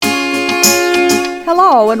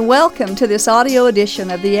Hello and welcome to this audio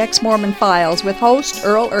edition of the Ex-Mormon Files with host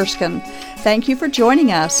Earl Erskine. Thank you for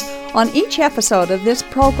joining us. On each episode of this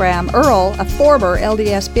program, Earl, a former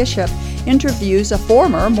LDS bishop, interviews a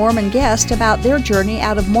former Mormon guest about their journey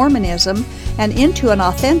out of Mormonism and into an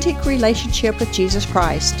authentic relationship with Jesus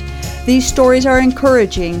Christ. These stories are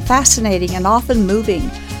encouraging, fascinating, and often moving.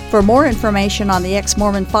 For more information on the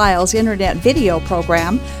Ex-Mormon Files internet video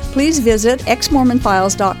program, please visit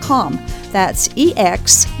exmormonfiles.com. That's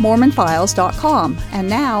exmormonfiles.com. And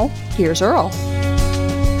now, here's Earl.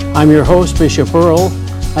 I'm your host, Bishop Earl.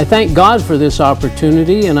 I thank God for this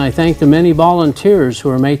opportunity, and I thank the many volunteers who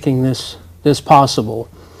are making this possible.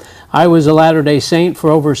 I was a Latter-day Saint for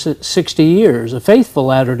over 60 years, a faithful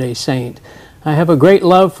Latter-day Saint. I have a great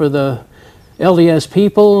love for the LDS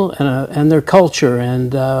people and their culture,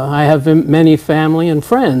 and I have many family and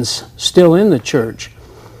friends still in the church.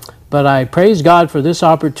 But I praise God for this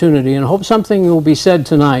opportunity and hope something will be said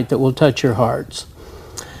tonight that will touch your hearts.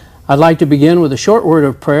 I'd like to begin with a short word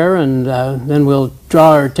of prayer, and then we'll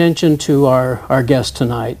draw our attention to our guest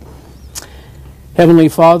tonight. Heavenly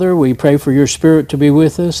Father, we pray for your Spirit to be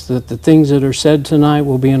with us, that the things that are said tonight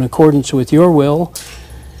will be in accordance with your will,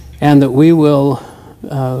 and that we will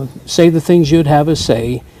say the things you'd have us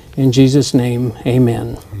say. In Jesus' name,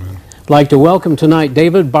 amen. I'd like to welcome tonight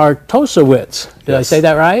David Bartosiewicz. Did I say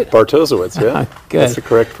that right? Bartosiewicz, yeah. Good. That's the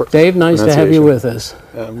correct Dave, nice to have you with us.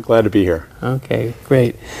 I'm glad to be here. Okay,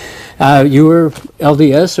 great. You were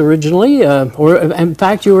LDS originally, or in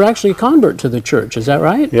fact, you were actually a convert to the church. Is that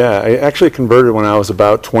right? Yeah, I actually converted when I was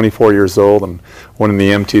about 24 years old, and when in the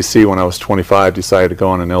MTC when I was 25, decided to go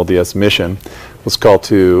on an LDS mission. Was called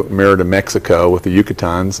to Merida, Mexico with the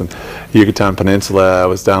Yucatans, and Yucatan Peninsula. I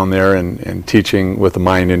was down there and teaching with the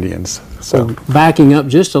Mayan Indians. So backing up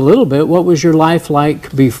just a little bit, what was your life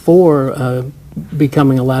like before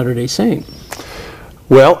becoming a Latter-day Saint?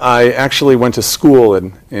 Well, I actually went to school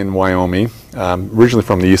in Wyoming, originally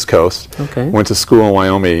from the East Coast. Okay. Went to school in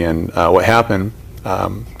Wyoming, and what happened,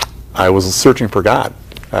 I was searching for God.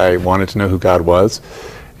 I wanted to know who God was.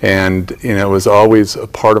 And it was always a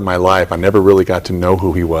part of my life. I never really got to know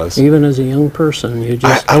who he was. Even as a young person, you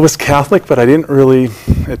just... I was Catholic, but I didn't really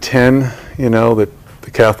attend, the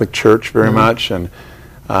Catholic Church very much, and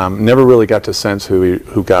never really got to sense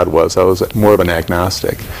who God was. I was more of an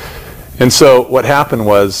agnostic. And so what happened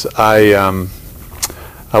was I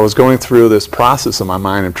was going through this process in my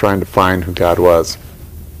mind of trying to find who God was.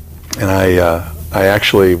 And I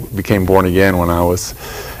actually became born again when I was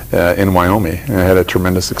in Wyoming, and I had a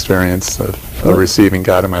tremendous experience of receiving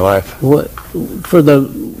God in my life. What, for the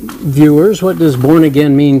viewers, what does born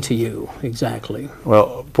again mean to you exactly?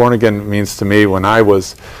 Well, born again means to me when I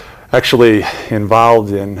was actually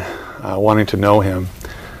involved in wanting to know him,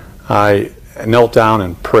 I knelt down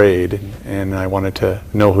and prayed, and I wanted to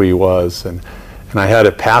know who he was, and I had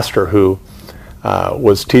a pastor who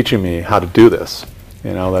was teaching me how to do this.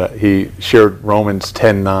 That he shared Romans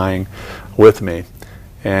 10:9 with me.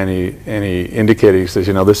 And he indicated, he says,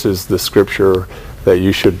 this is the scripture that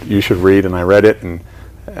you should read, and I read it, and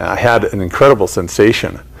I had an incredible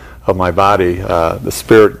sensation of my body, the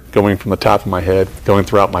Spirit going from the top of my head, going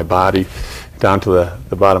throughout my body, down to the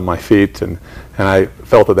bottom of my feet, and I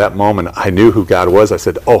felt at that moment, I knew who God was. I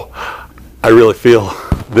said, I really feel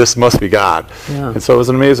this must be God. Yeah. And so it was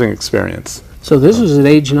an amazing experience. So this was at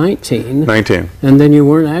age 19. 19. And then you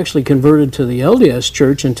weren't actually converted to the LDS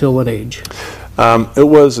Church until what age? It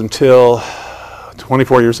was until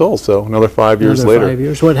 24 years old, so another 5 years later. 5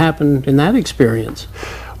 years. What happened in that experience?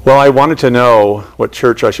 Well, I wanted to know what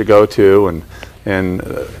church I should go to, and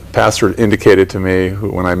pastor indicated to me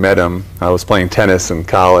when I met him, I was playing tennis in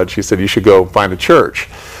college, he said, you should go find a church.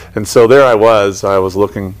 And so there I was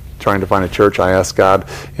looking, trying to find a church. I asked God,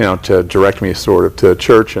 to direct me sort of to a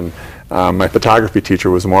church, and my photography teacher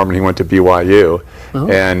was Mormon. He went to BYU,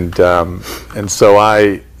 and so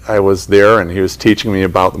I was there, and he was teaching me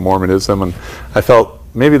about the Mormonism, and I felt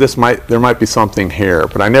maybe there might be something here,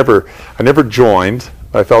 but I never joined.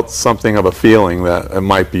 I felt something of a feeling that it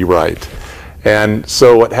might be right. And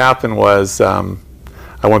so what happened was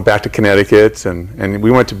I went back to Connecticut, and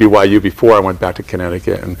we went to BYU before I went back to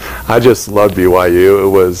Connecticut, and I just loved BYU. It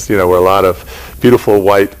was, where a lot of beautiful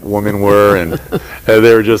white women were, and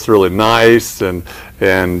they were just really nice and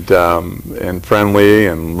friendly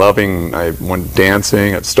and loving. I went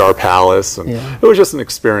dancing at Star Palace, and it was just an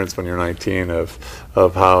experience when you're 19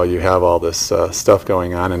 of how you have all this stuff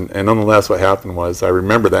going on. And nonetheless, what happened was I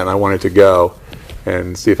remember that, and I wanted to go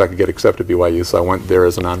and see if I could get accepted to BYU, so I went there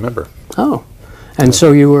as a non-member. Oh. And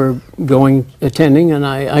so you were attending, and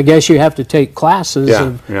I guess you have to take classes,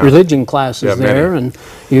 religion classes there. And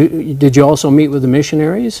did you also meet with the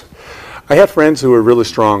missionaries? I had friends who were really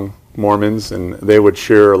strong Mormons, and they would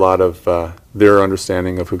share a lot of their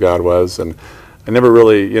understanding of who God was. And I never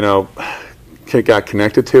really, got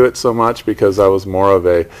connected to it so much because I was more of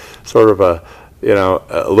a sort of a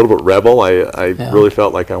little bit rebel. I really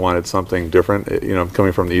felt like I wanted something different,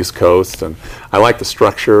 coming from the East Coast. And I liked the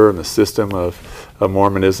structure and the system of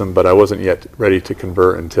Mormonism, but I wasn't yet ready to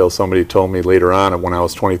convert until somebody told me later on, when I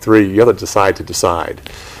was 23, you have to decide.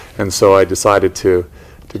 And so I decided to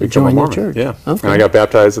become a Mormon. Church. Yeah. Okay. And I got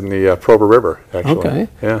baptized in the Prober River, actually. Okay.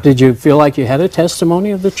 Yeah. Did you feel like you had a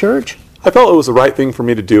testimony of the church? I felt it was the right thing for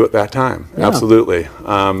me to do at that time. Yeah. Absolutely.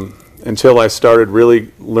 Until I started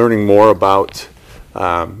really learning more about,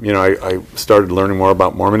 I started learning more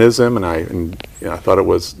about Mormonism, and I thought it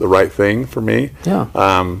was the right thing for me. Yeah.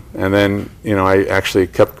 And then, I actually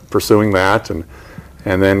kept pursuing that, and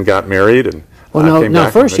then got married, and came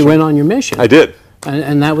back first you went on your mission. I did.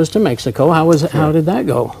 And that was to Mexico. How did that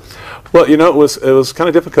go? Well, it was kind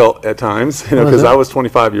of difficult at times, because I was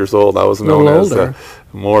 25 years old. I was known as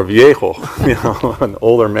more viejo, an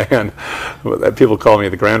older man. People call me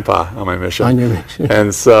the grandpa on my mission. On your mission.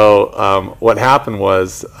 And so what happened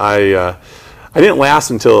was I didn't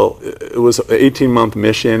last until it was an 18-month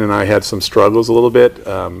mission, and I had some struggles a little bit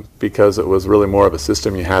because it was really more of a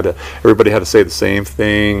system. Everybody had to say the same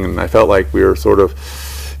thing, and I felt like we were sort of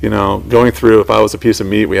going through, if I was a piece of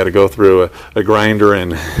meat, we had to go through a grinder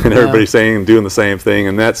and everybody doing the same thing,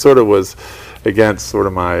 and that sort of was against sort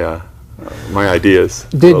of my ideas.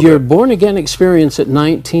 Did your born-again experience at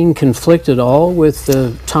 19 conflict at all with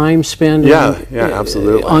the time spent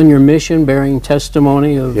absolutely. On your mission, bearing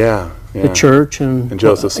testimony of the church and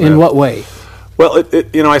Joseph Smith? In what way? Well,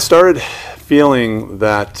 I started feeling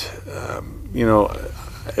that,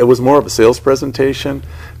 it was more of a sales presentation,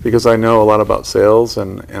 because I know a lot about sales,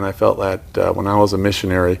 and I felt that when I was a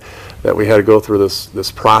missionary that we had to go through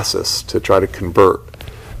this process to try to convert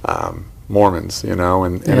Mormons,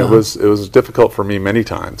 and it was difficult for me many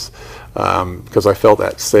times because I felt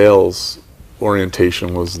that sales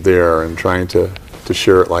orientation was there and trying to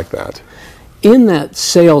share it like that. In that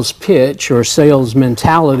sales pitch or sales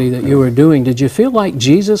mentality that you were doing, did you feel like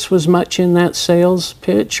Jesus was much in that sales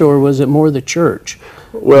pitch, or was it more the church?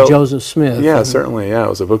 Well, Joseph Smith. Yeah, certainly. Yeah, it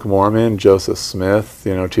was the Book of Mormon, Joseph Smith,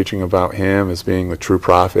 teaching about him as being the true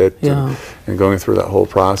prophet, and going through that whole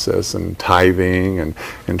process, and tithing, and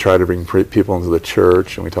try to bring people into the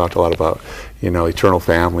church. And we talked a lot about, eternal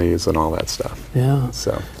families and all that stuff. Yeah.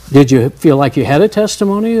 So, did you feel like you had a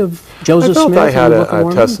testimony of Joseph Smith? I had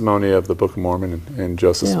a testimony of the Book of Mormon and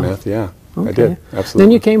Joseph Smith. Yeah. Okay. I did, absolutely.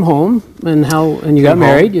 Then you came home, and you got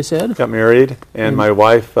married, you said? Got married, and my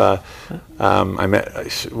wife,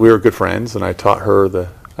 we were good friends, and I taught her the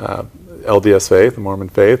LDS faith, the Mormon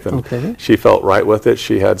faith, and she felt right with it.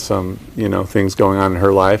 She had some, things going on in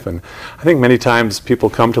her life, and I think many times people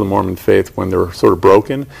come to the Mormon faith when they're sort of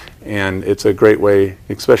broken, and it's a great way,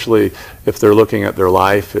 especially if they're looking at their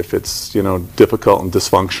life, if it's, difficult and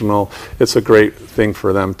dysfunctional, it's a great thing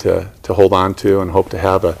for them to hold on to and hope to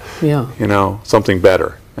have something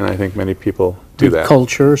better. And I think many people do that.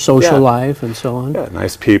 Culture, social life, and so on. Yeah,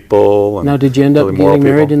 nice people. And now, did you end up getting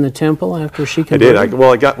married in the temple after she converted? I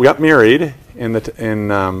did. We got married in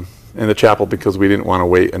the chapel because we didn't want to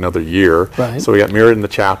wait another year. Right. So we got married in the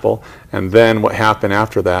chapel, and then what happened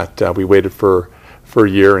after that? We waited for a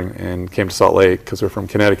year and came to Salt Lake because we're from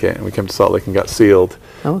Connecticut, and we came to Salt Lake and got sealed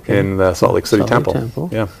in the Salt Lake City Temple.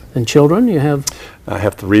 Yeah. And children, you have? I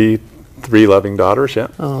have three loving daughters. Yeah.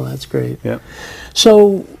 Oh, that's great. Yeah.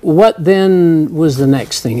 So, what then was the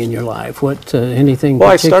next thing in your life? What anything? Well,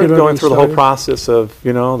 I started going through the whole process of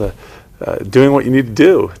doing what you need to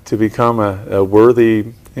do to become a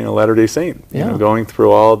worthy Latter-day Saint. Going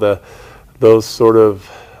through all those sort of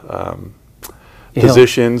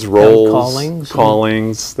positions, roles,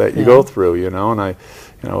 callings that you go through. And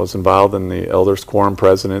I was involved in the Elders Quorum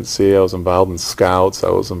presidency. I was involved in Scouts. I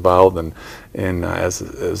was involved in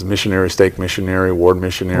as missionary, stake missionary, ward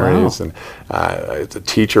missionaries, and as a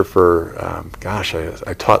teacher for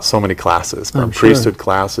I taught so many classes, from priesthood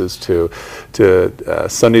classes to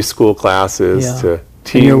Sunday school classes to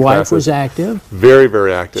teen and your wife classes. Was active? Very,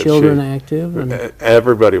 very active. Children active?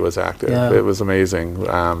 Everybody was active. Yeah. It was amazing.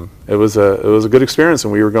 It was a good experience,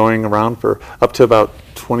 and we were going around for up to about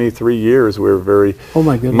 23 years. We were very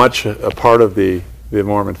much a part of the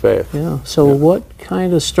Mormon faith. Yeah. So what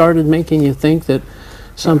kind of started making you think that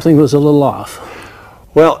something was a little off?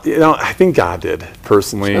 Well, I think God did,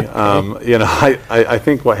 personally. I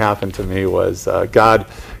think what happened to me was God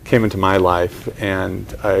came into my life, and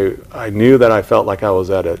I knew that I felt like I was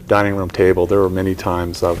at a dining room table. There were many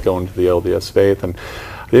times I would go into the LDS faith, and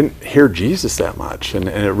I didn't hear Jesus that much, and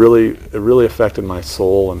it really affected my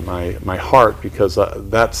soul and my heart, because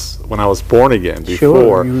that's when I was born again. Before,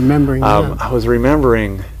 sure, you're remembering that. I was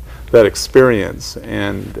remembering that experience,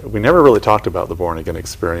 and we never really talked about the born again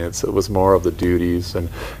experience. It was more of the duties and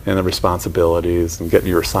the responsibilities and getting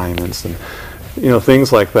your assignments and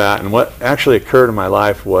things like that. And what actually occurred in my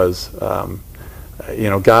life was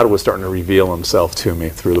God was starting to reveal himself to me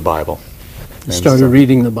through the Bible. You started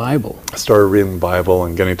reading the Bible. I started reading the Bible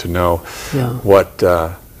and getting to know what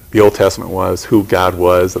the Old Testament was, who God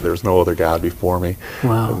was, that there's no other God before me.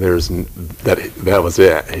 Wow. That was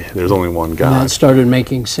it. There's only one God. And that started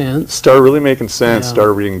making sense. Started really making sense. Yeah.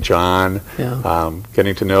 Started reading John,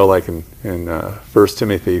 getting to know, like in 1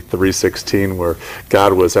 Timothy 3:16, where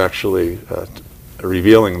God was actually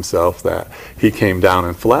revealing himself, that he came down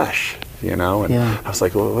in flesh. And I was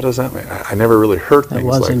like, well, what does that mean? I never really heard things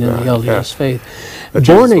like that. That wasn't in the LDS faith.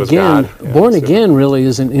 Born again really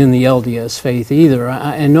isn't in the LDS faith either.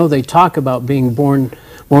 I know they talk about being born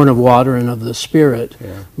of water and of the Spirit,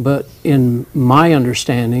 but in my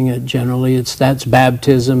understanding, generally that's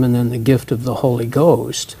baptism and then the gift of the Holy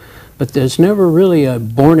Ghost. But there's never really a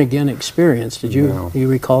born-again experience. Did you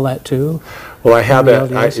recall that too? Well, I had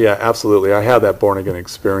that. Absolutely. I had that born-again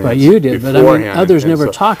experience. Right, you did, but others never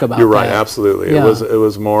talk about that. You're right, absolutely. Yeah. It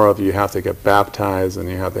was more of, you have to get baptized, and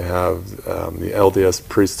you have to have the LDS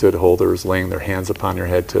priesthood holders laying their hands upon your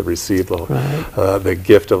head to receive the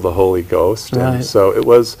gift of the Holy Ghost. Right. And so it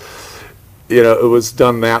was, it was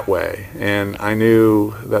done that way. And I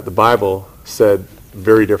knew that the Bible said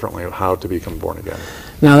very differently how to become born again.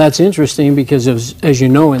 Now that's interesting, because as you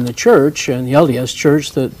know, in the church, in the LDS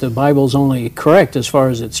church, that the Bible's only correct as far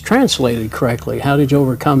as it's translated correctly. How did you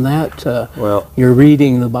overcome that? You're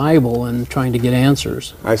reading the Bible and trying to get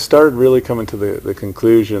answers. I started really coming to the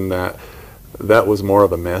conclusion that was more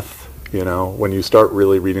of a myth. When you start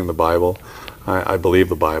really reading the Bible, I believe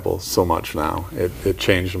the Bible so much now. It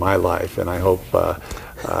changed my life, and I hope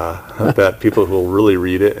that people will really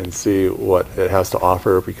read it and see what it has to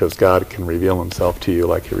offer, because God can reveal himself to you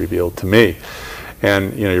like he revealed to me.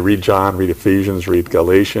 And you read John, read Ephesians, read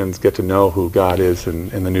Galatians, get to know who God is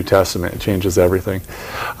in the New Testament. It changes everything.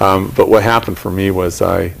 But what happened for me was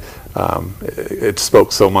it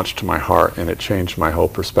spoke so much to my heart, and it changed my whole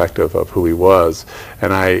perspective of who he was.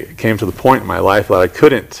 And I came to the point in my life that I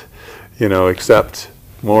couldn't accept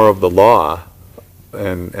more of the law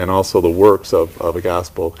and also the works of the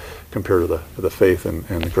gospel compared to the faith and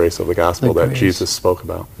the grace of the gospel that Jesus spoke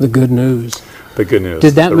about. The good news. The good news.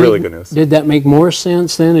 Really good news. Did that make more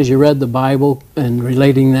sense then as you read the Bible and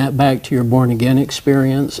relating that back to your born again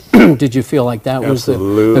experience? Did you feel like that was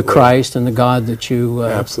the Christ and the God that you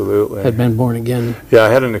had been born again? Yeah, I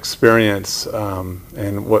had an experience,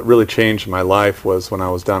 and what really changed my life was when I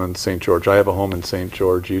was down in St. George. I have a home in St.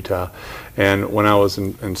 George, Utah. And when I was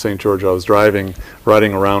in St. George, I was riding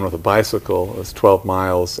around with a bicycle. It was 12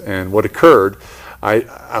 miles. And what occurred,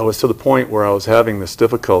 I was to the point where I was having this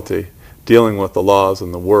difficulty dealing with the laws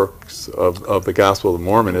and the works of the gospel of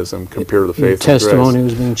Mormonism compared to the faith of grace. Testimony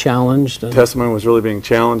was being challenged. Testimony was really being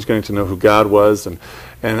challenged, getting to know who God was. And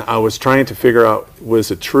I was trying to figure out, was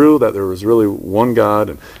it true that there was really one God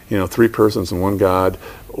and, three persons and one God,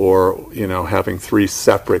 or, having three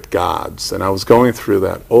separate gods? And I was going through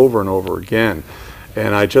that over and over again.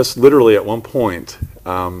 And I just literally at one point,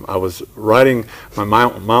 I was riding my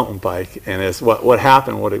mountain bike, and what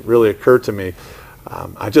happened, what it really occurred to me,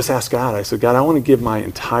 I just asked God, I said, God, I want to give my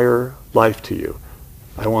entire life to you.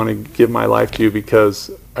 I want to give my life to you because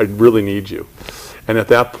I really need you. And at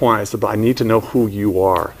that point, I said, but I need to know who you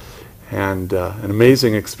are. And an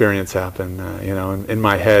amazing experience happened. In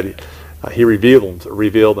my head, he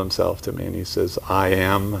revealed himself to me, and he says, I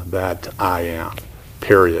am that I am,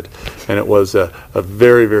 period. And it was a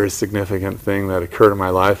very, very significant thing that occurred in my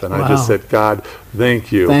life. And I just said, God,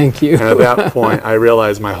 thank you. Thank you. And at that point, I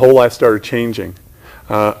realized my whole life started changing.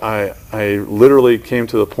 I literally came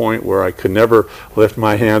to the point where I could never lift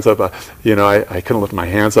my hands up. I couldn't lift my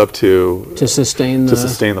hands up to sustain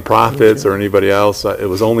the prophets or anybody else. It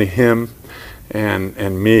was only him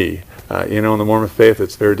and me. In the Mormon faith,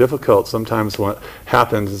 it's very difficult. Sometimes what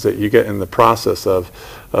happens is that you get in the process of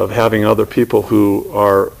having other people who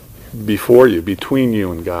are before you, between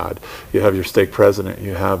you and God. You have your stake president,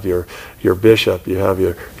 you have your bishop, you have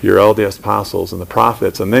your LDS apostles and the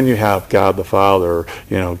prophets, and then you have God the Father,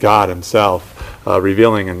 God himself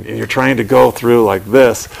revealing, and you're trying to go through like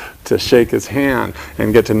this to shake his hand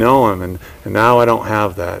and get to know him, and now I don't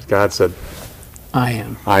have that. God said, I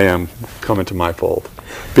am. I am, come into my fold.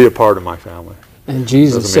 Be a part of my family. And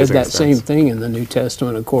Jesus said that experience. same thing in the New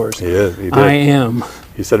Testament, of course. He did. I am.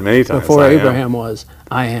 He said it many times. Before I Abraham am. was,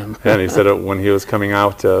 I am. Yeah, and he said it when he was coming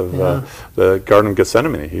out of the Garden of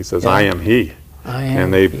Gethsemane. He says, I am he. I am.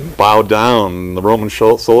 And they bowed down. The Roman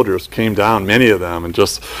soldiers came down, many of them, and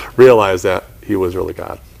just realized that he was really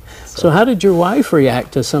God. So how did your wife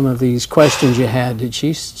react to some of these questions you had? Did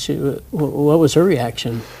she what was her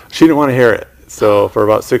reaction? She didn't want to hear it. So for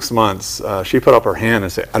about 6 months, she put up her hand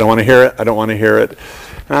and said, I don't want to hear it, I don't want to hear it.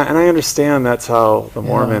 And I understand that's how the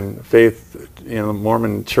Mormon faith, the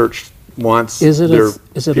Mormon church wants is it their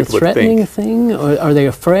a threatening thing? Or are they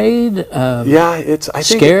afraid?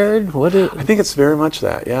 Scared? I think it's very much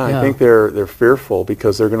that, yeah. I think they're fearful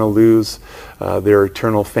because they're going to lose their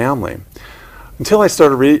eternal family. Until I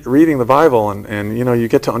started reading the Bible and you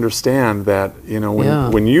get to understand that,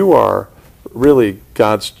 when you are really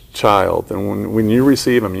God's child, and when you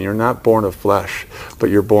receive Him, you're not born of flesh, but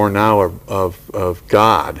you're born now of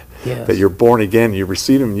God. Yes. That you're born again, you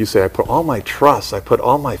receive Him, and you say, I put all my trust, I put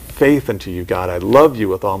all my faith into you, God. I love you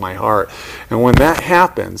with all my heart. And when that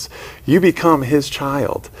happens, you become His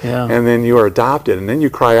child. Yeah. And then you are adopted, and then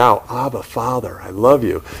you cry out, Abba, Father, I love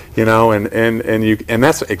you. And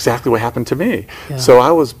that's exactly what happened to me. Yeah. So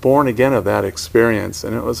I was born again of that experience,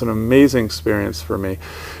 and it was an amazing experience for me.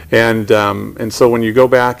 And so when you go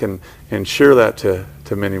back and share that to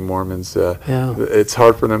many Mormons, it's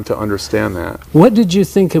hard for them to understand that. What did you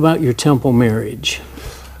think about your temple marriage?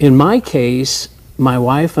 In my case, my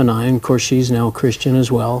wife and I, and of course she's now a Christian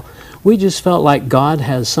as well, we just felt like God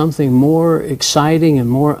has something more exciting and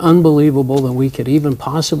more unbelievable than we could even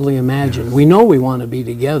possibly imagine. Yes. We know we want to be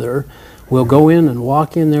together. We'll go in and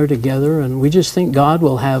walk in there together, and we just think God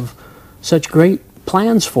will have such great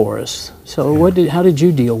plans for us. So how did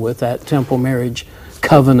you deal with that temple marriage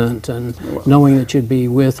covenant and knowing that you'd be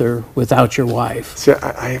with or without your wife? See,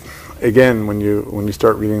 again, when you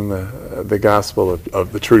start reading the gospel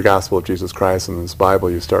of the true gospel of Jesus Christ in this Bible,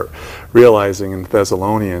 you start realizing in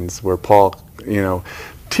Thessalonians where Paul,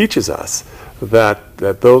 teaches us that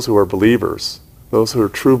those who are believers, those who are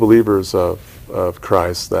true believers of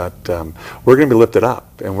Christ, that we're going to be lifted up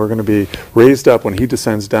and we're going to be raised up when He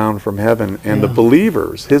descends down from heaven, and the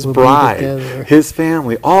believers, His bride, His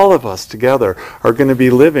family, all of us together are going to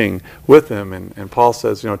be living with Him. And Paul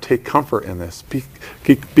says, take comfort in this,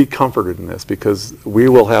 be comforted in this, because we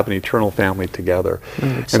will have an eternal family together.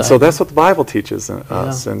 And so that's what the Bible teaches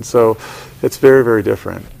us. And so it's very, very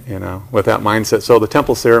different, with that mindset. So the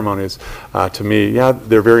temple ceremonies, to me,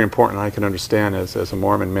 they're very important. I can understand as a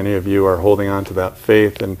Mormon, many of you are holding on to that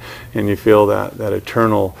faith, and you feel that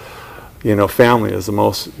eternal family is the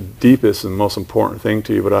most deepest and most important thing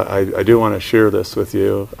to you. But I do want to share this with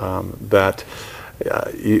you, that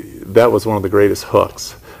was one of the greatest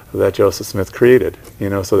hooks that Joseph Smith created,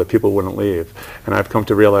 so that people wouldn't leave. And I've come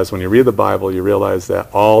to realize when you read the Bible, you realize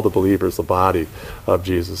that all the believers, the body of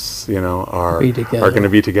Jesus, are going to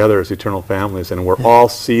be together as eternal families, and we're all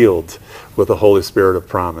sealed with the Holy Spirit of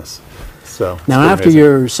promise. So now, after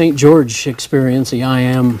your St. George experience, the I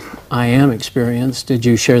am experience, did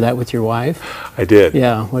you share that with your wife? I did.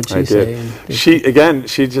 Yeah, what'd she say?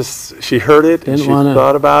 She heard it, and she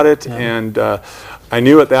thought about it, and I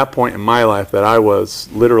knew at that point in my life that I was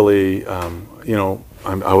literally,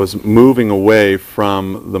 I was moving away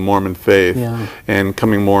from the Mormon faith and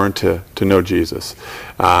coming more to know Jesus,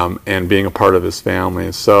 and being a part of His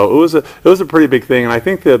family. So it was a pretty big thing. And I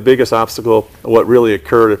think the biggest obstacle, what really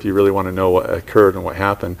occurred, if you really want to know what occurred and what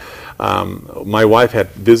happened, my wife had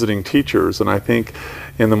visiting teachers, and I think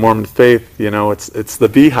in the Mormon faith, it's the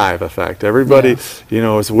beehive effect. Everybody,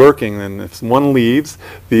 is working, and if one leaves,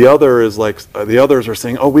 the others are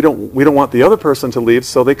saying, "Oh, we don't want the other person to leave,"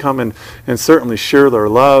 so they come and certainly share their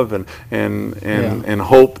love and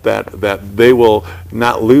hope that they will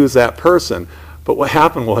not lose that person. But what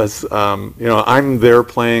happened was, I'm there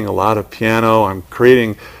playing a lot of piano. I'm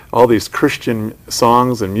creating all these Christian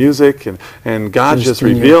songs and music, and God's just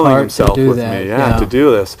revealing Himself with me, to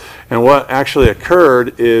do this. And what actually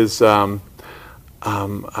occurred is I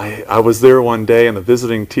was there one day, and the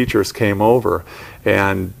visiting teachers came over,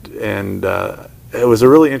 and it was a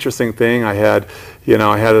really interesting thing. I had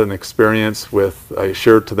an experience I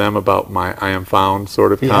shared to them about my I am found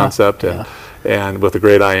sort of concept, and with the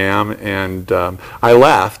great I am, and I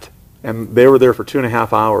left. And they were there for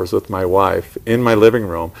 2.5 hours with my wife in my living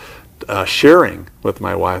room, sharing with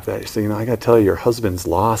my wife that, I got to tell you, your husband's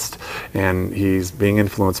lost and he's being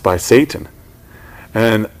influenced by Satan.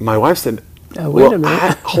 And my wife said, wait a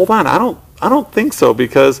minute. Hold on, I don't think so,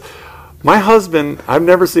 because My husband, I've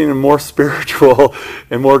never seen him more spiritual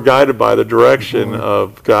and more guided by the direction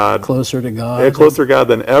of God. Closer to God. Yeah, closer to God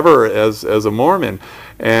than ever as a Mormon.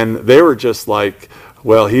 And they were just like,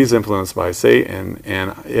 well, he's influenced by Satan,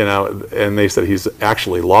 and and they said he's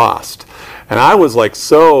actually lost. And I was like,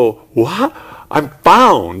 so what? I'm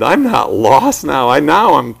found. I'm not lost now.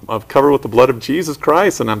 I'm covered with the blood of Jesus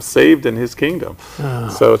Christ, and I'm saved in His kingdom.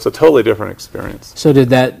 So it's a totally different experience. So did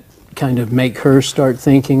that kind of make her start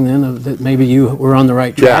thinking then of that maybe you were on the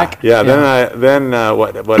right track? Yeah. Then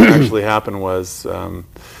what actually happened was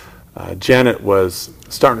Janet was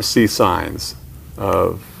starting to see signs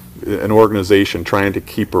of an organization trying to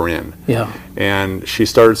keep her in. Yeah. And she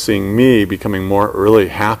started seeing me becoming more really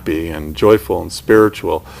happy and joyful and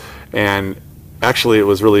spiritual. And actually, it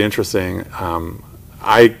was really interesting.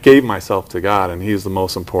 I gave myself to God, and He's the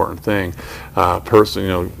most important thing,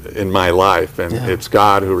 person, in my life. And it's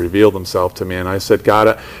God who revealed Himself to me. And I said,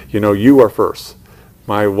 God, you are first.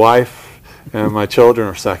 My wife and my children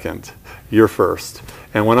are second. You're first.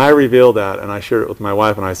 And when I revealed that, and I shared it with my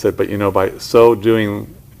wife, and I said, but by so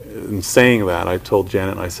doing and saying that, I told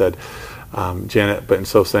Janet, and I said, Janet, but in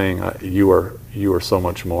so saying, you are so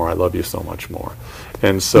much more. I love you so much more.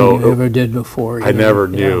 And so you never did before. I never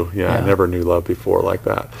knew. I never knew love before like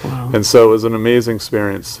that. Wow. And so it was an amazing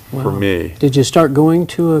experience for me. Did you start going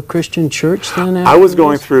to a Christian church then? I was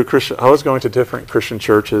going to different Christian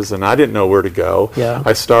churches, and I didn't know where to go. Yeah.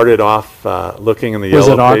 I started off looking in the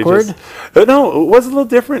yellow pages. Was it awkward? No, it was a little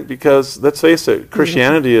different because let's face it,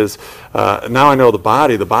 Christianity is. Now I know the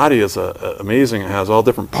body. The body is amazing. It has all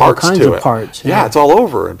different parts all kinds to of it. Parts. Yeah, it's all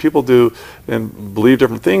over, and people do and believe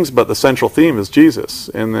different things. But the central theme is Jesus,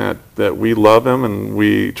 and that we love Him and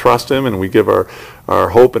we trust Him and we give our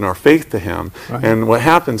hope and our faith to Him. Right. And what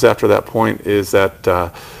happens after that point is that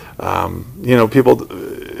people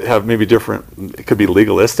have maybe different. It could be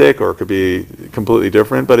legalistic or it could be completely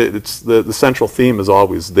different, but it's the central theme is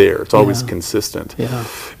always there. It's always consistent. Yeah.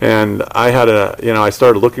 And I had I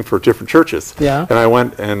started looking for different churches. Yeah. And I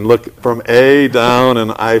went and looked from A down,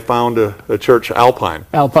 and I found a church, Alpine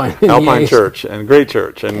Church, and great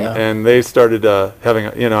church, and they started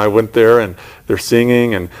having. I went there and they're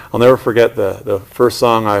singing, and I'll never forget the first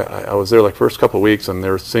song. I was there like first couple of weeks, and they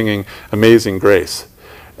were singing "Amazing Grace."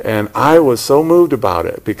 And I was so moved about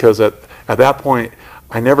it because at that point,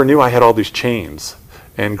 I never knew I had all these chains.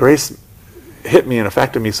 And grace hit me and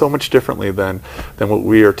affected me so much differently than what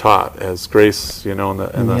we are taught as grace, in the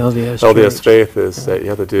LDS faith is that you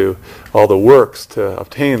have to do all the works to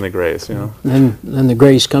obtain the grace, Then the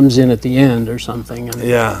grace comes in at the end or something. And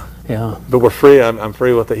yeah. Yeah. But we're free. I'm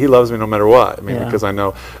free with it. He loves me no matter what. Because I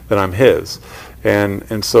know that I'm His.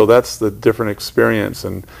 And so that's the different experience.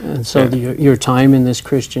 And so your time in this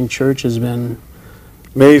Christian church has been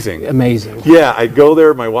amazing. Yeah, I'd go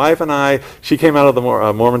there. My wife and she came out of the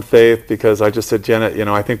Mormon faith because I just said, Janet,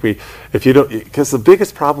 I think because the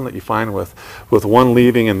biggest problem that you find with one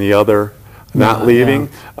leaving and the other not leaving,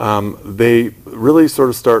 they really sort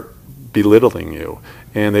of start belittling you.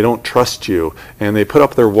 And they don't trust you, and they put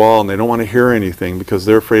up their wall, and they don't want to hear anything because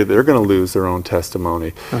they're afraid they're going to lose their own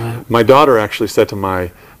testimony. Right. My daughter actually said to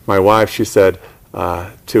my wife, she said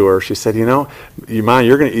to her, she said, Ma,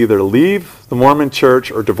 you're going to either leave the Mormon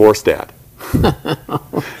church or divorce Dad. Those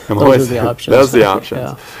are the options. Those are the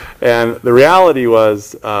options. And the reality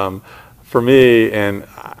was, for me, and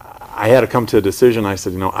I had to come to a decision. I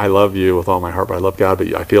said, I love you with all my heart, but I love God,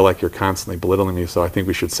 but I feel like you're constantly belittling me, so I think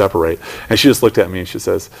we should separate. And she just looked at me and she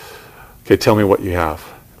says, okay, tell me what you have.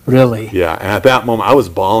 Really? Yeah, and at that moment I was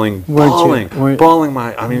bawling my,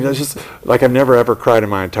 it was just like I've never ever cried in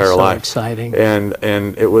my entire life. Exciting. And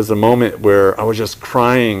it was a moment where I was just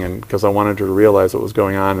crying and because I wanted her to realize what was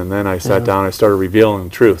going on, and then I sat down and I started revealing the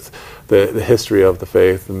truth, the history of the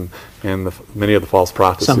faith and many of the false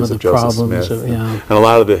prophecies of Joseph Smith and a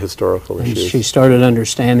lot of the historical issues. She started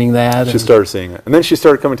understanding that. She started seeing it. And then she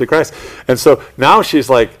started coming to Christ. And so now she's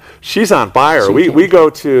on fire. We go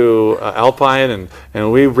to Alpine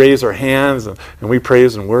and we raise our hands and we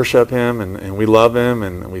praise and worship Him and we love Him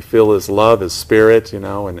and we feel His love, His Spirit,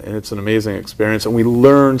 and it's an amazing experience. And we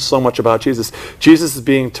learn so much about Jesus. Jesus is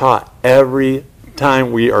being taught every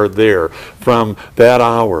time we are there. From that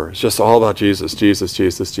hour, it's just all about Jesus, Jesus,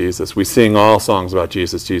 Jesus, Jesus. We sing all songs about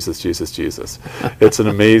Jesus, Jesus, Jesus, Jesus. It's an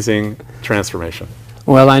amazing transformation.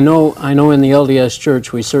 Well, I know in the LDS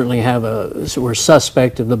Church we certainly we're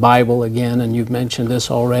suspect of the Bible again, and you've mentioned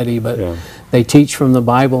this already, but they teach from the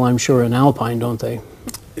Bible, I'm sure, in Alpine, don't they?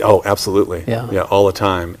 Oh, absolutely. Yeah. All the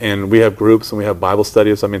time. And we have groups and we have Bible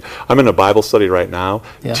studies. I mean, I'm in a Bible study right now.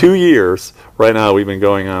 Yeah. 2 years right now we've been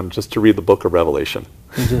going on just to read the book of Revelation.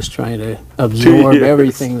 You're just trying to absorb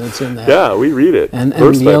everything that's in that. Yeah, we read it. And the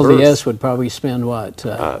verse. LDS would probably spend what?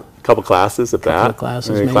 A couple classes at that.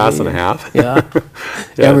 Classes, maybe a class and a half. Yeah.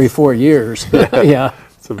 Every 4 years. Yeah.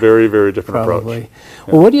 It's a very, very different Probably. approach.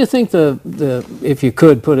 Well, what do you think if you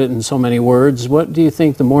could put it in so many words, what do you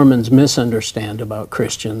think the Mormons misunderstand about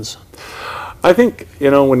Christians? I think,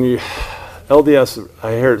 when you, LDS,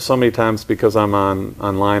 I hear it so many times because I'm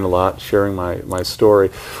online a lot sharing my story.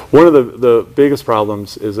 One of the biggest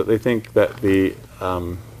problems is that they think that the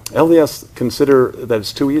LDS consider that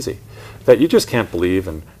it's too easy, that you just can't believe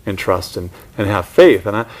and trust and have faith.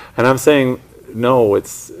 And I'm saying, no,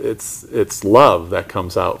 it's love that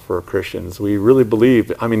comes out for Christians. We really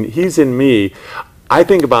believe. I mean, he's in me. I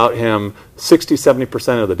think about him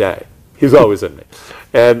 60-70% of the day. He's always in me.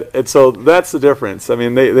 And so that's the difference. I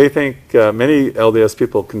mean, they think, many LDS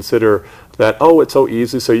people consider that, it's so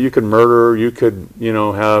easy, so you could murder, you could,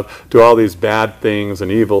 do all these bad things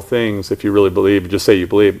and evil things if you really believe, just say you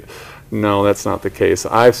believe. No, that's not the case.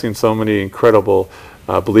 I've seen so many incredible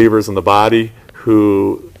believers in the body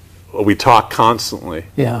who we talk constantly.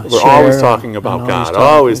 Yeah, we're always talking about God,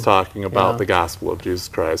 always talking about the gospel of Jesus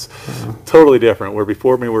Christ. Yeah. Totally different. Where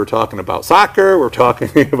before me we were talking about soccer, we're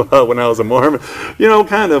talking about when I was a Mormon, what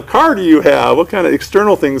kind of car do you have? What kind of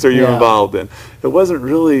external things are you involved in? It wasn't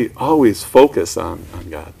really always focused on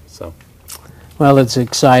God. So, well, it's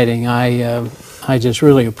exciting. I just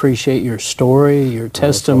really appreciate your story, your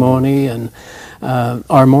testimony, and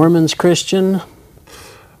are Mormons Christian?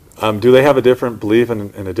 Do they have a different belief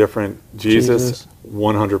in a different Jesus?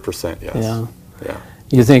 100%, yes. Yeah.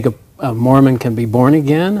 You think a Mormon can be born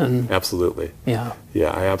again? Absolutely. Yeah.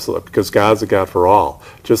 Yeah, I absolutely, because God's a God for all.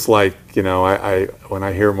 Just like, I when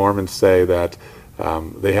I hear Mormons say that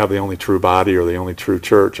they have the only true body or the only true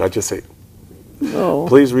church, I just say,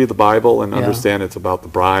 please read the Bible and understand it's about the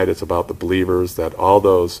bride, it's about the believers, that all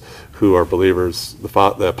those who are believers,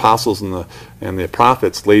 the apostles and the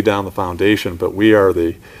prophets laid down the foundation, but we are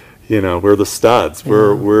we're the studs.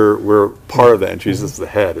 We're part of that, and Jesus is the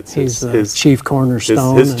head. It's He's his chief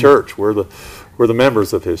cornerstone. His church. We're the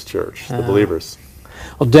members of his church, the believers.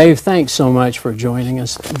 Well, Dave, thanks so much for joining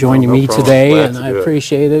me today, and I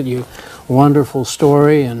appreciate it. You wonderful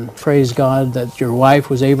story, and praise God that your wife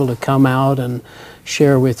was able to come out and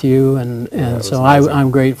share with you, and so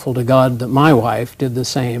I'm grateful to God that my wife did the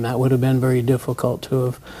same. That would have been very difficult to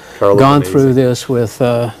have gone through this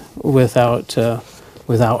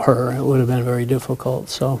without her. It would have been very difficult.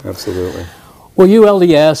 So absolutely. Well, you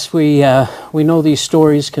LDS, we know these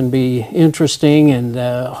stories can be interesting and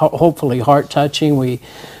hopefully heart-touching. We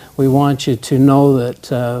want you to know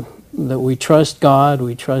that we trust God,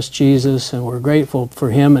 we trust Jesus, and we're grateful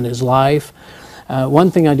for Him and His life. One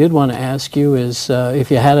thing I did want to ask you is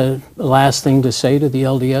if you had a last thing to say to the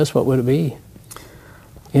LDS, what would it be?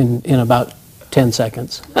 In about 10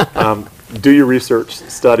 seconds. Do your research,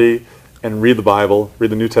 study, and read the Bible,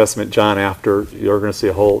 read the New Testament, John after. You're going to see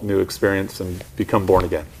a whole new experience and become born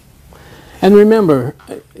again. And remember,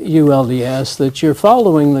 you LDS, that you're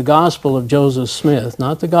following the gospel of Joseph Smith,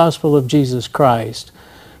 not the gospel of Jesus Christ.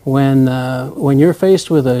 When you're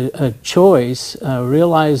faced with a choice,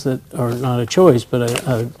 realize that, or not a choice, but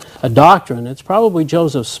a doctrine, it's probably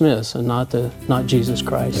Joseph Smith's and not Jesus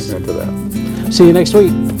Christ. Amen to that. See you next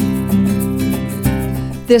week.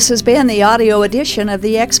 This has been the audio edition of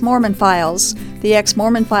the Ex-Mormon Files. The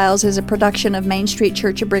Ex-Mormon Files is a production of Main Street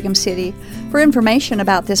Church of Brigham City. For information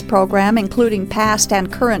about this program, including past and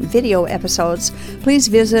current video episodes, please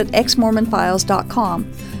visit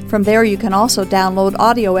exmormonfiles.com. From there, you can also download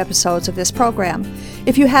audio episodes of this program.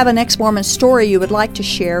 If you have an Ex-Mormon story you would like to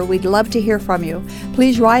share, we'd love to hear from you.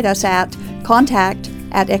 Please write us at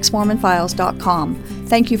contact@exmormonfiles.com.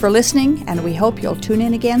 Thank you for listening, and we hope you'll tune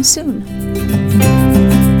in again soon.